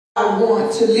I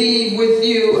want to leave with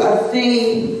you a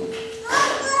theme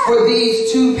for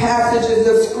these two passages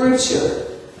of scripture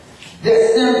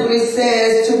that simply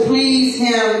says to please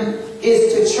him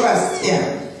is to trust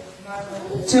him.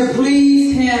 To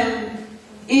please him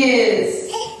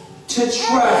is to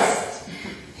trust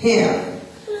him.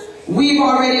 We've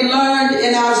already learned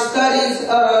in our studies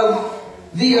of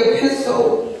the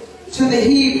epistle to the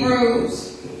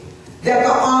Hebrews that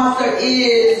the author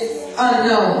is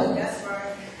unknown.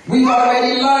 We've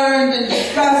already learned and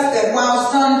discussed that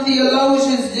while some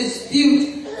theologians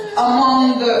dispute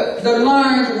among the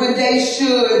learned when they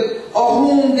should or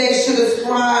whom they should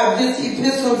ascribe this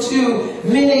epistle to,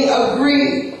 many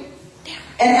agree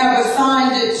and have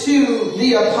assigned it to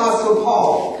the Apostle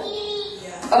Paul.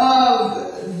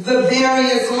 Of the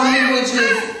various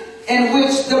languages in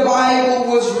which the Bible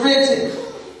was written,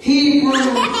 Hebrew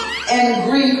and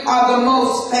Greek are the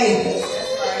most famous.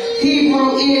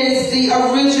 Hebrew is the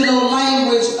original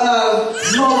language of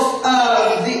most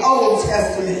of the Old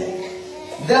Testament,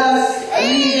 thus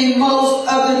leaving most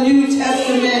of the New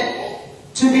Testament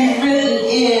to be written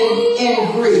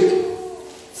in Greek.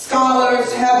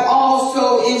 Scholars have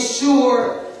also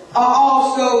are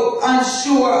also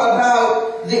unsure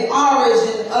about the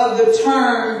origin of the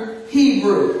term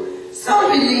Hebrew.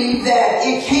 Some believe that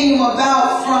it came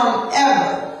about from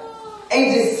Eber,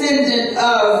 a descendant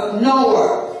of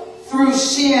Noah, through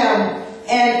Shem,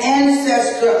 an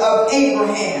ancestor of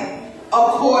Abraham,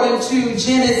 according to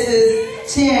Genesis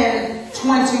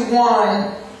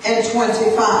 10:21 and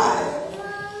 25.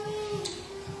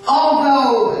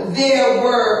 Although there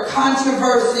were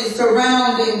controversies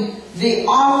surrounding the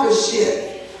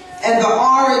authorship and the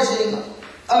origin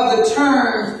of the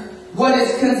term, what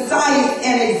is concise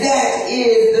and exact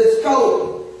is the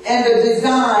scope and the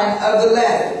design of the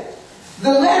letter.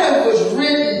 The letter was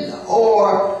written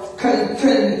or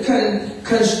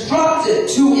constructed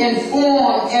to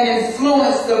inform and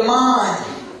influence the mind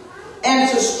and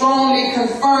to strongly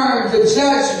confirm the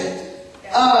judgment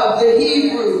of the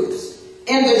Hebrews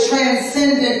in the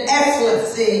transcendent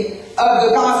excellency of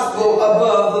the gospel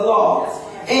above the law.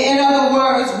 In other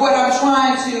words, what I'm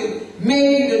trying to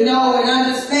make you to know and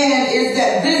understand is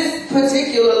that this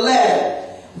particular letter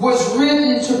was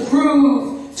written to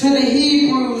prove to the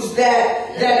Hebrews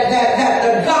that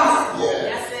the gospel,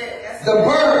 the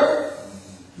birth,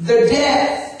 the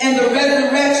death, and the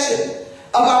resurrection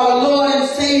of our Lord and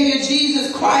Savior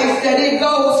Jesus Christ, that it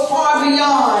goes far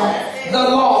beyond the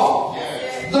law.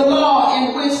 The law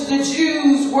in which the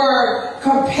Jews were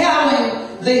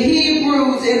compelling the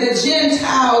Hebrews and the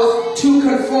Gentiles to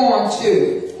conform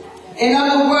to. In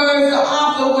other words, the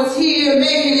author was here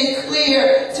making it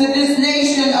clear to this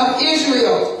nation of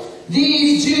Israel,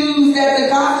 these Jews, that the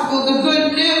gospel, the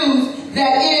good news,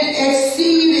 that it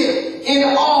exceeded in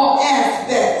all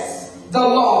aspects the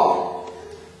law.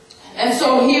 And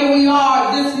so here we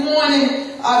are this morning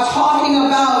talking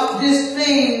about this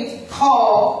thing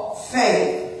called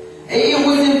faith. It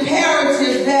was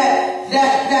imperative that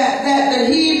the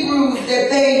Hebrews, that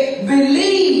they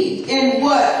believed in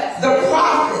what the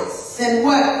prophets and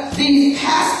what these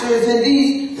pastors and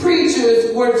these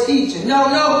preachers were teaching. No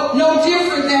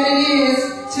different than it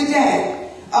is today.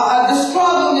 The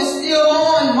struggle is still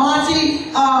on,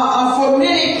 Monty, for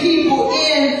many people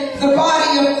in the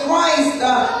body of Christ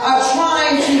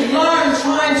trying to learn,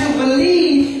 trying to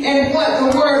believe in what the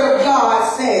Word of God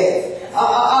says.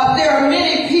 There are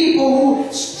many people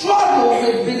who struggle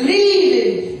with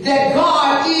believing that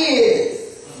God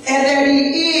is and that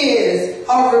He is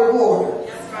a rewarder.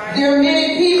 There are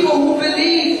many people who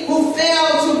fail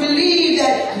to believe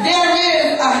that there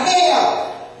is a hell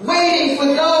waiting for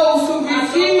those who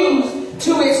refuse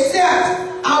to accept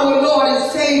our Lord and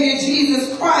Savior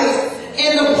Jesus Christ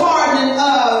in the pardoning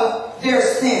of their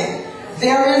sin.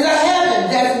 There is a heaven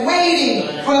that's waiting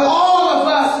for all of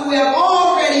us who have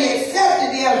already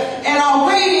accepted Him and are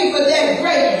waiting for that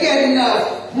great getting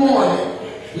up morning.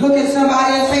 Look at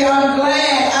somebody and say, I'm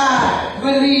glad I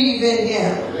believe in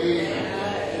Him.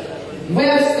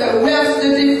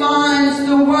 Webster defines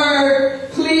the word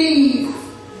please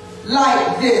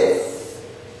like this.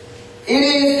 It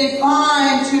is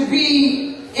defined to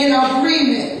be in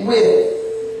agreement with,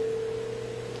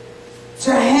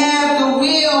 to have the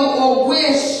will or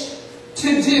wish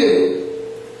to do.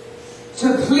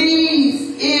 To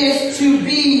please is to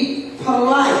be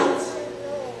polite,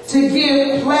 to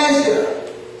give pleasure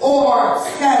or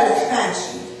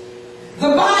satisfaction.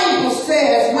 The Bible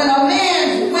says when a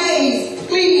man's ways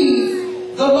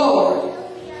please the Lord,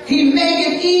 He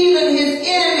maketh even His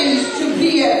enemies to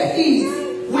be at peace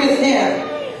with Him.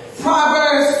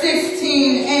 Proverbs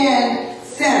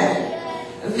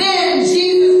 16:7. Then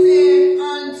Jesus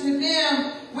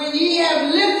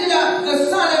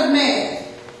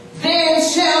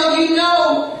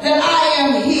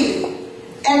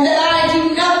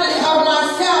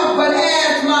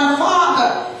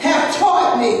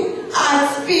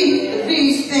speak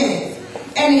these things.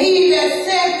 And he that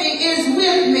sent me is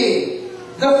with me.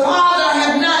 The Father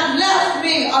hath not left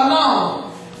me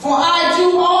alone, for I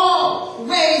do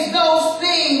always those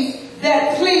things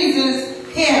that pleases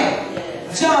him.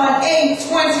 John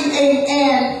 8:28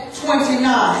 and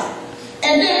 29.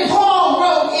 And then Paul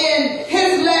wrote in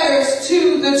his letters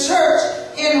to the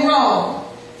church in Rome,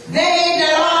 they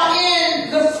that are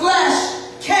in the flesh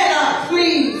cannot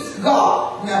please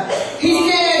God. Now, he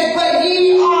says, but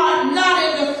ye are not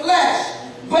in the flesh,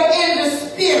 but in the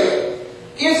Spirit.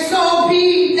 If so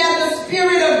be that the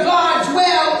Spirit of God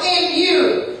dwell in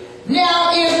you.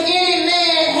 Now if any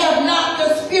man have not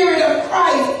the Spirit of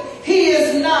Christ, he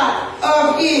is not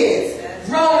of his.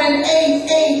 Romans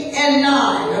 8:8 and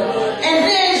 9. And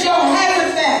then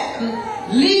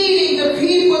Jehoshaphat, leading the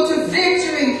people to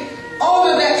victory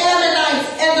over the Ammonites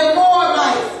and the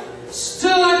Moabites,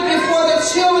 stood before the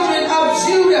children of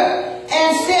Judah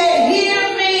and said,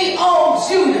 hear me, O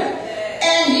Judah,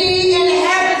 and ye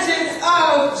inhabitants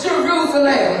of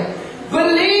Jerusalem.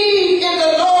 Believe in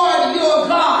the Lord your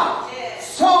God,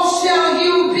 so shall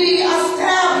you be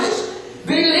established.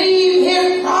 Believe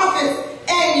his prophets,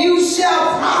 and you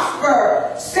shall prosper.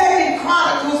 2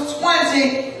 Chronicles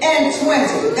 20 and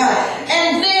 20.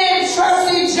 And then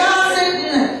Trustee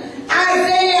Johnson,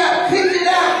 Isaiah picked it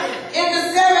up in the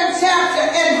 7th chapter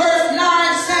and verse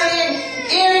 9, saying,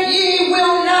 if ye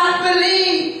will not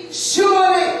believe,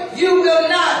 surely you will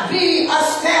not be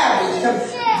established.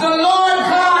 The Lord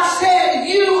God said,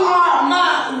 you are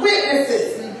my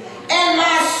witnesses and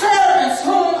my servants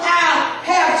whom I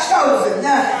have chosen,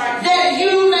 that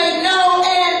you may know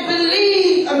and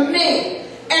believe me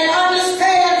and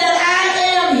understand that I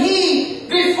am he.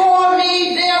 Before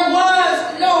me there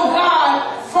was no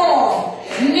God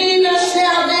formed, neither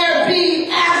shall there be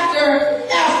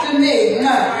after me.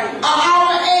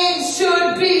 Our aim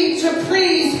should be to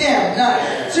please him.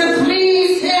 To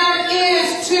please him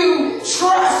is to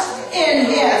trust in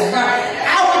him.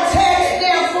 Our text,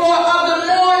 therefore, of the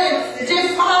morning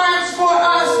defines for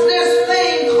us this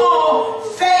thing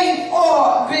called faith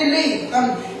or belief.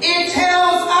 It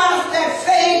tells us that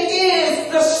faith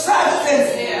is the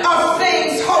substance of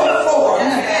things hoped for,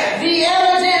 the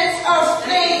evidence of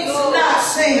things not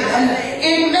seen.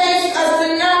 It makes us to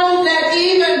know that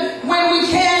even when we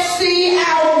can't see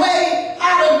our way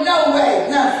out of no way,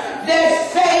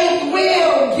 that faith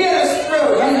will get us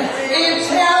through. It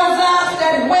tells us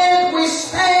that when we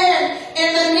stand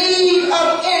in the need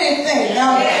of anything,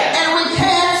 and we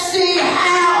can't see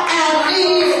how our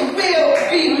needs will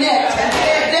be met,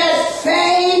 that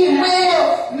faith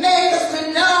will make us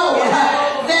to know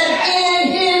that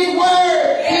in his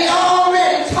word he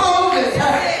already told us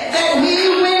that he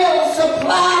will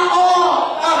supply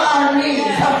all of our needs.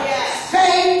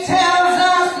 Faith tells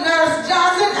us, Nurse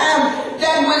Johnson,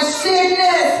 that when sickness